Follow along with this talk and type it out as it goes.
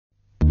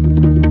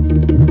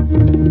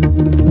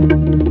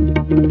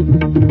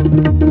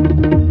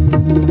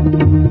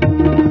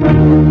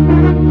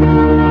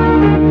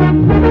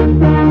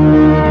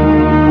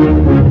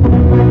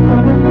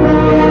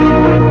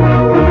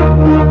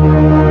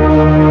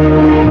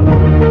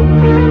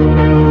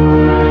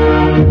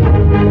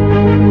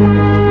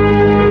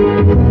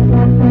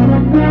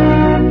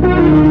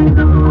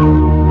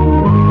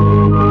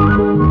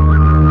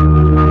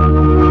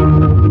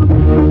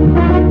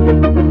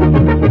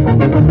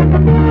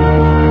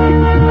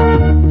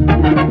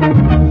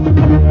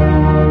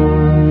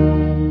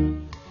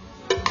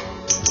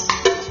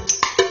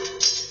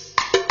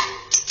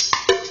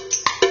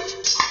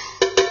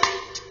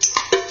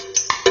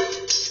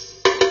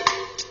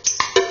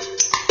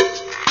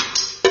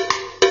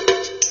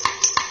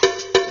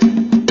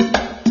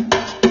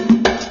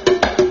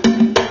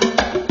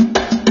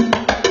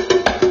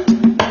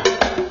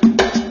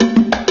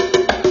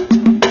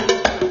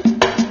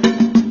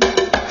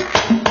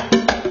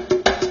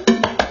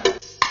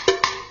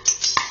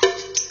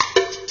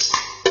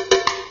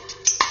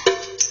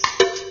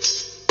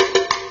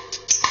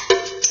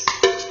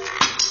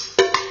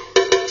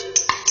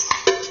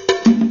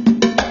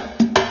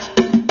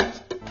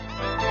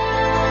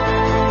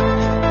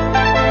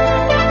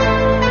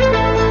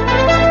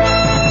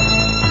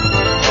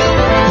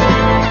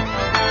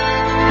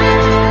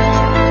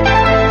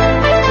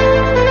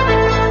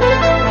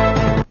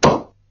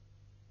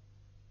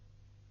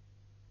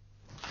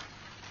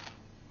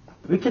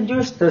can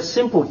use the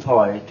simple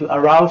toy to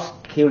arouse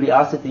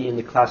curiosity in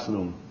the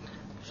classroom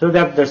so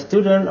that the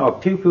student or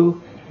pupil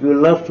will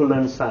love to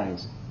learn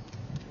science.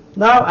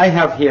 Now I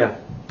have here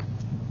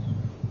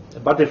a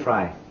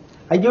butterfly.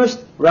 I used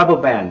rubber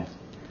band.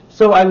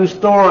 So I will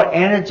store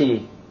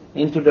energy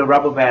into the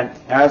rubber band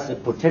as a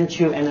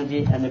potential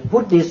energy, and I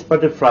put this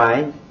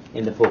butterfly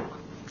in the book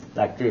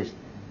like this.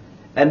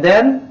 And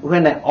then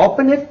when I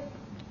open it,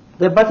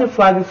 the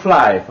butterfly will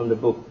fly from the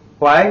book.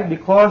 Why?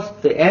 Because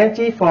the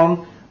energy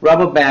from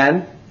rubber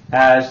band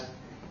as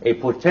a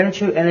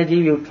potential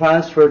energy will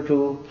transfer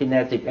to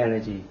kinetic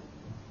energy.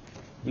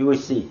 You will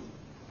see.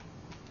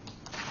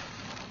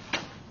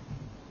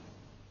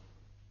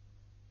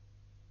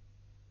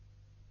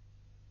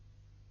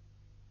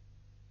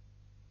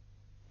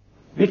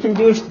 We can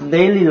use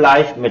daily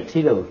life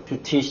material to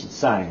teach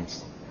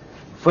science.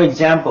 For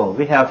example,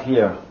 we have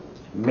here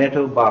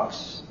metal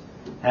box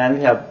and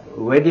we have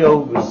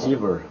radio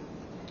receiver.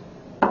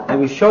 I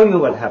will show you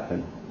what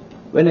happened.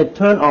 When I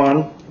turn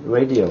on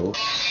radio,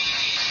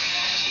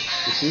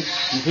 you see,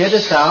 you hear the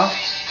sound,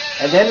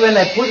 and then when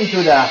I put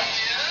into the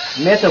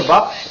metal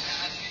box,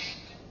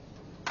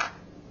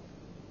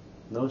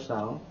 no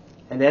sound,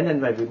 and then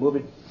when I remove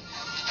it,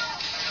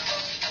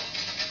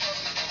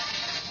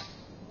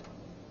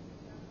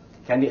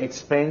 can you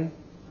explain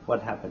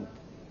what happened?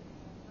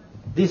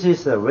 This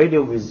is a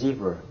radio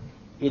receiver.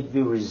 It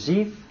will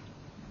receive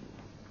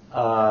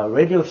a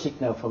radio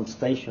signal from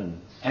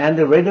station. And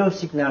the radio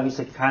signal is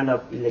a kind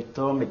of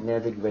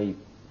electromagnetic wave.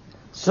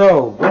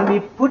 So when we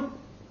put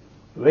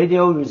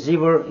radio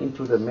receiver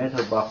into the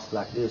metal box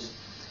like this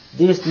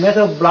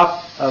metal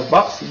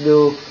box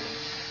will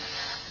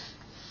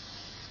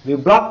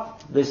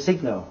block the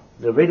signal,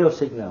 the radio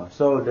signal.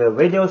 So the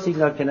radio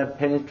signal cannot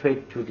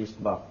penetrate to this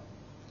box.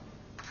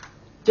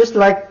 Just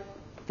like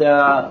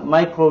the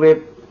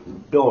microwave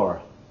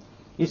door.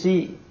 You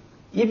see,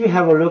 if you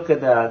have a look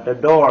at the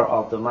door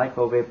of the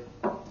microwave,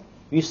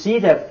 you see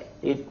that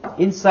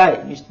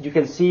inside you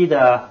can see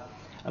the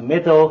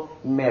metal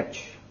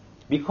mesh.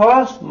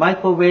 Because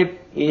microwave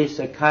is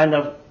a kind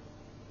of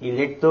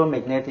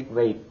electromagnetic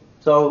wave,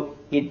 so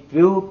it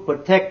will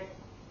protect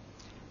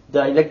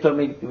the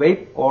electromagnetic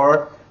wave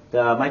or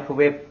the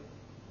microwave,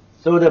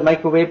 so the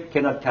microwave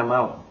cannot come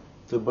out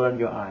to burn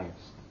your eyes.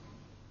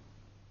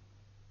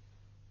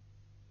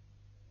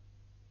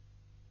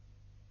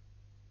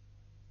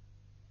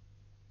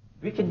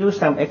 We can do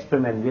some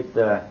experiment with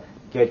the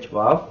gauge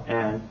valve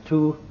and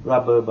 2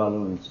 rubber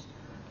balloons.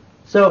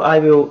 So I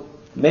will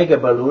make a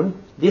balloon.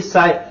 This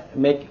side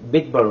make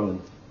big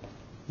balloon.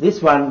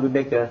 This one will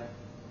make a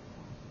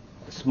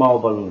small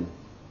balloon.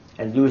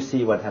 And you will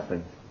see what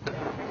happens.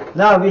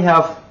 Now we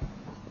have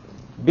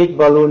big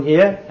balloon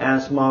here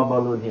and small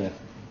balloon here.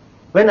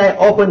 When I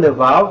open the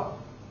valve,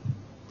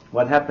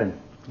 what happened?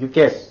 You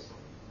guess.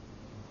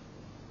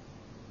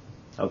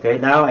 Okay,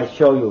 now I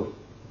show you.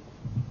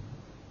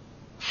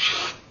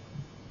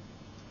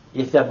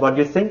 Is that what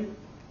you think?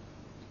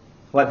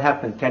 What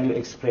happened? Can you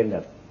explain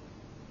that?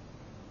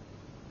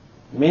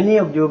 Many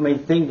of you may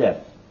think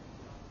that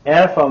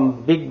air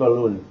from big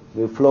balloon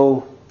will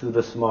flow to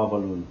the small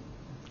balloon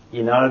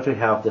in order to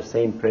have the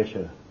same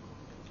pressure.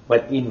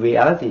 But in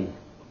reality,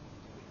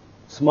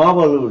 small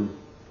balloon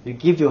will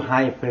give you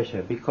higher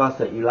pressure because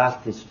the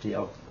elasticity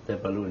of the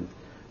balloon.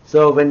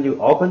 So when you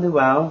open the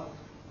valve,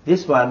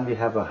 this one will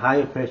have a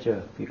higher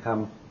pressure if you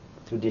come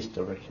to this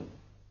direction.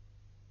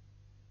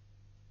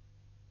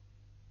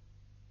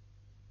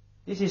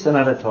 This is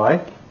another toy.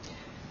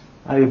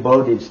 I will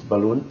blow this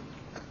balloon.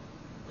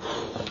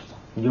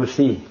 You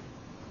see,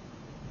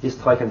 this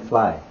toy can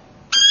fly.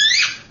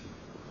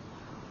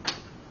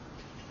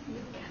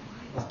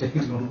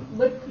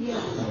 But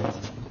yeah.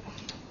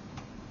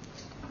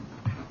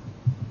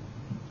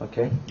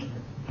 Okay.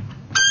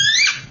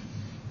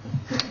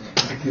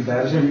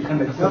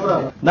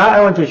 Now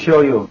I want to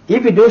show you.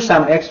 If you do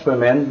some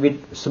experiment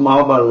with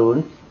small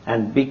balloon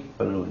and big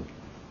balloon,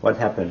 what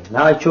happened?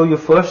 Now I show you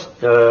first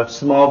the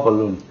small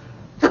balloon.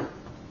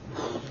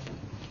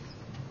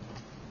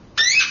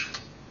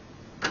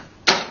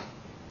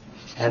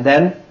 And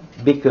then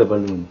bigger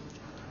balloon.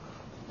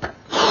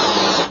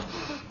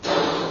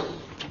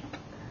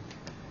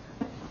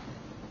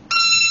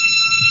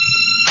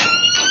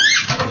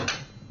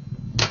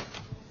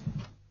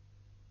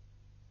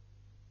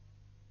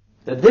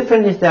 The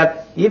difference is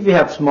that if you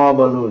have small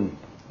balloon,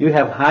 you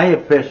have higher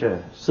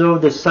pressure, so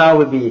the sound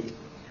will be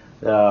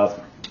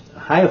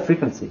higher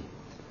frequency,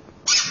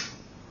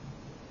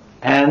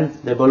 and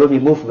the balloon will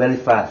move very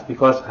fast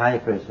because higher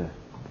pressure.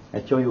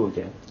 I show you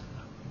again.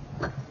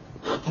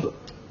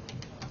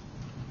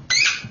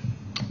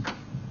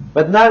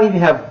 But now if you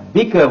have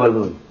bigger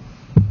balloon,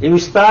 it will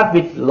start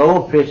with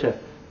low pressure.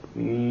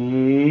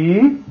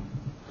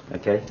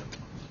 Okay.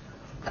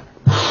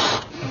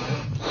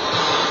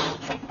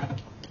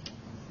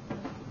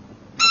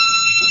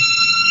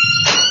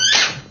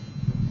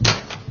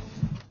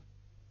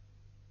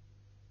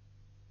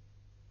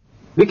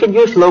 We can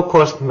use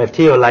low-cost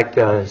material like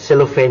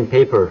cellophane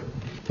paper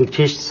to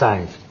teach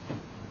science.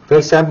 For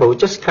example,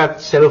 just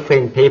cut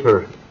cellophane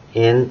paper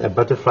in a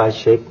butterfly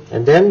shape,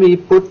 and then we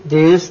put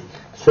this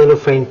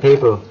cellophane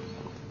paper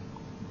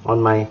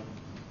on my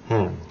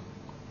hand.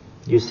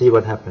 You see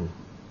what happened?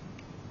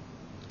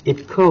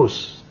 It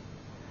goes.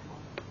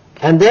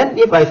 And then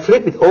if I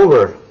flip it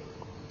over,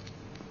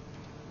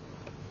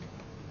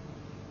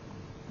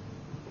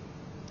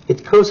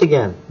 it goes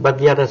again, but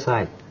the other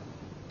side.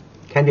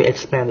 Can you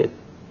expand it?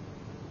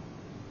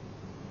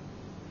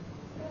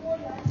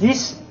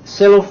 This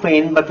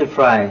cellophane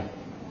butterfly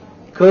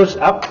goes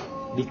up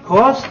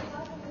because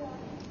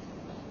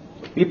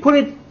we put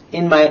it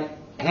in my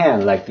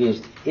hand like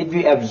this. It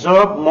will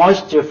absorb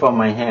moisture from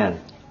my hand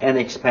and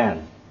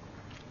expand.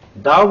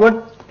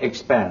 Downward,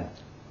 expand.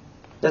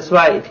 That's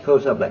why it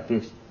goes up like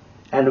this.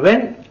 And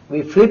when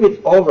we flip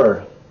it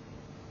over,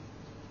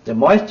 the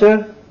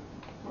moisture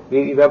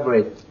will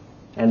evaporate.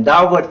 And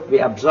downward, we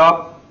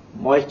absorb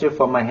moisture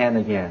from my hand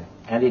again.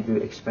 And it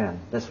will expand.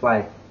 That's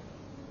why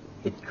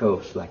it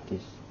goes like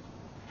this.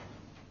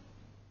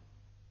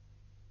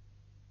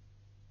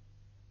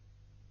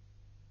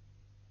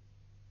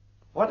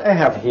 What I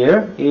have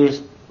here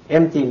is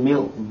empty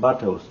milk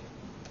bottles.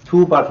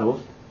 2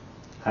 bottles.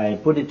 I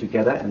put it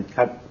together and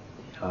cut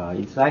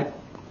inside.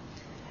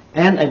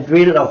 And I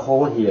drilled a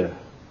hole here.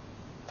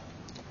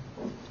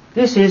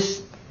 This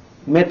is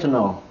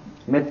methanol,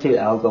 methyl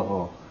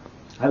alcohol.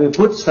 I will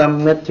put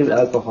some methyl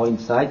alcohol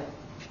inside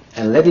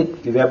and let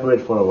it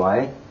evaporate for a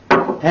while.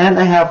 And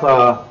I have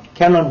a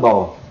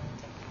cannonball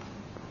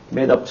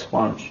made of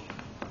sponge.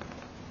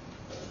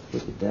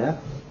 Put it there.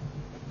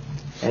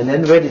 And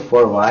then wait it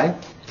for a while.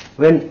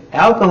 When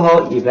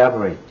alcohol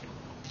evaporates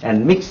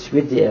and mix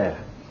with the air.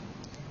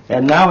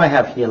 And now I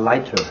have here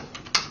lighter.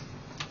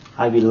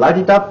 I will light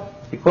it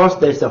up because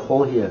there's a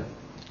hole here.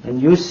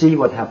 And you see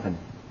what happened.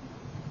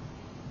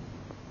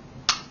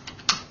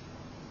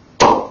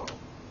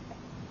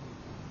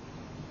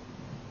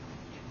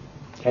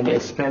 Can you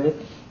expand it?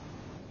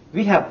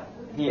 We have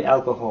here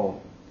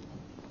alcohol.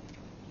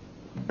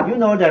 You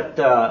know that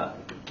the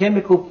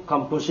chemical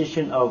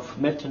composition of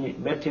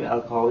methyl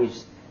alcohol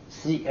is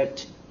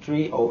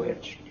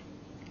CH3OH,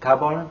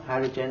 carbon,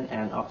 hydrogen,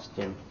 and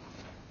oxygen.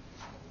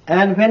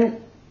 And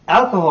when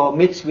alcohol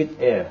mixes with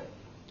air,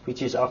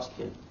 which is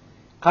oxygen,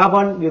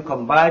 carbon will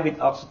combine with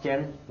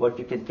oxygen. What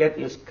you can get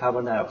is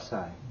carbon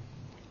dioxide.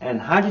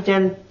 And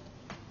hydrogen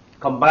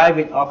combined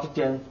with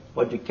oxygen,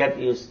 what you get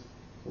is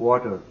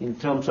water, in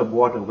terms of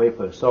water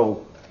vapor.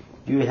 So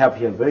you have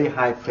here very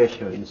high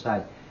pressure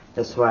inside.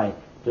 That's why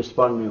the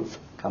sponge will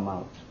come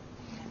out.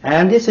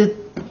 And this is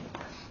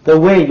the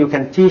way you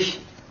can teach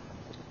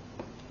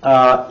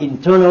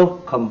internal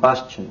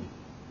combustion.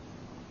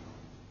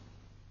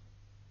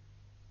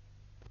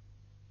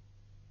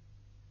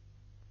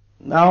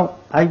 Now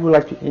I would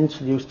like to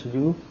introduce to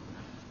you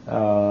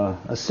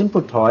a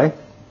simple toy.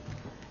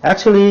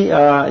 Actually,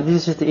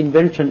 this is the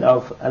invention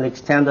of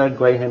Alexander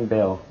Graham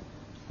Bell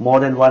more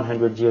than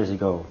 100 years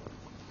ago.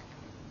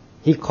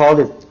 He called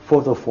it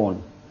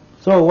photophone.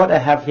 So what I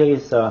have here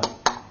is a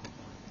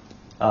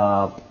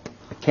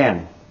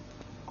can.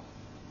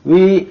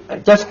 We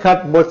just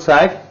cut both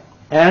sides,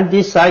 and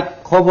this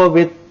side covered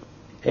with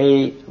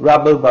a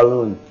rubber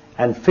balloon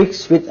and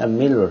fixed with a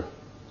mirror.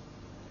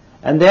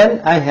 And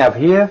then I have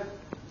here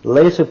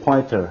laser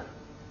pointer.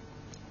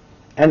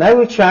 And I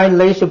will shine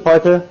laser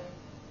pointer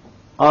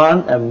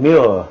on a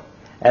mirror,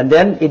 and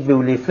then it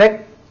will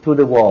reflect to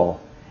the wall.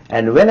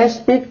 And when I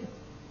speak,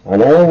 1,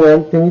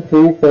 2,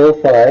 3, 4,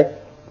 5,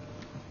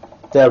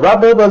 the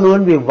rubber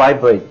balloon will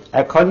vibrate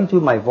according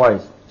to my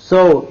voice.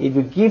 So it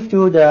will give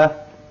you the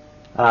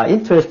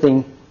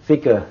interesting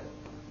figure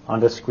on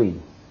the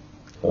screen.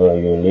 Are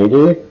you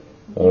ready?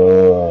 1,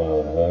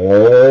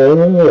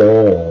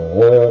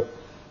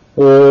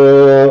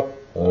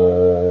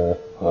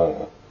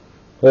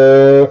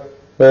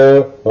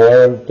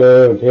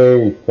 2,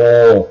 3,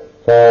 4,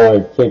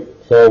 5, 6,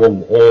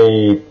 7,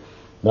 8,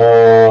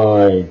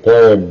 9,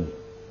 10.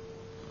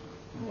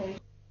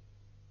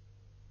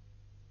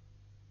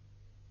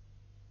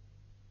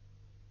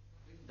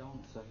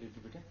 Down, sir, a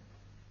little bit.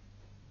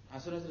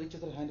 As soon as it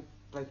reaches the hand,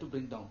 try to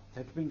bring down.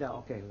 Try to bring down,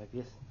 okay, like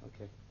this,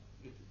 okay.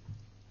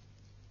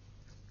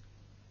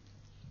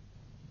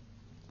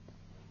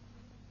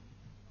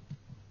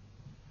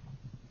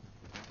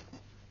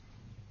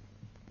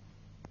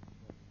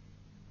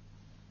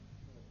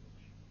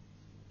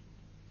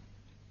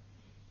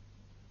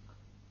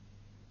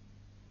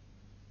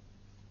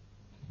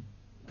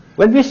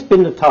 When we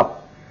spin the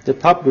top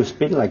will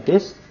spin like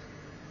this,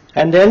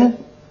 and then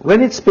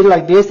when it spins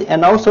like this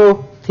and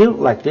also tilt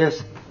like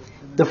this,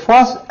 the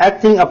force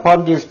acting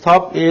upon this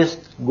top is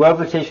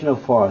gravitational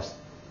force.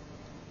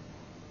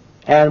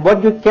 And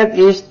what you get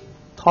is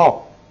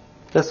top.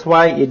 That's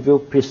why it will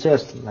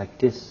precess like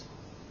this.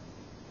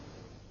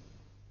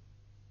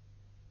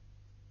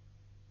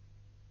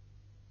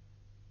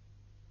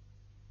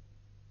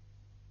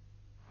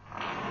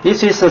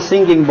 This is a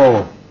singing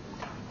bowl.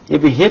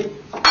 If we hit,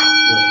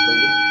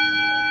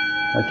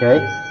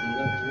 okay,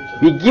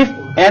 we give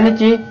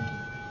energy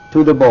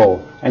to the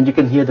bowl and you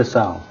can hear the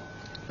sound.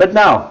 But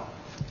now,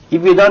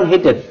 if we don't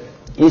hit it,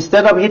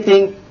 Instead of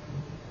hitting,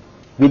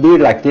 we do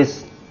it like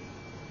this.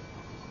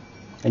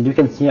 And you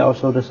can hear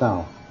also the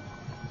sound.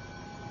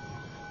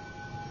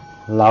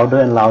 Louder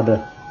and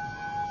louder.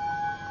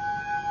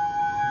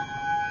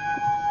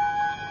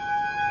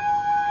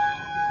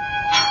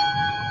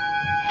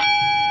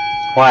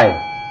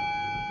 Why?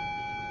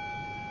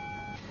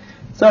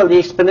 So the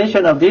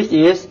explanation of this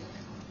is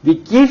we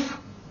give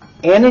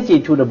energy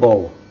to the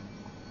bowl,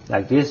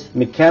 like this,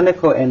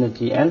 mechanical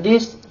energy, and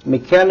this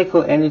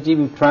mechanical energy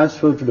will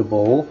transfer to the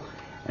bowl,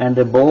 and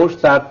the bowl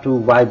start to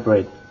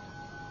vibrate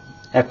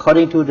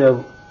according to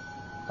the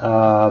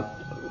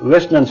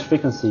resonance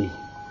frequency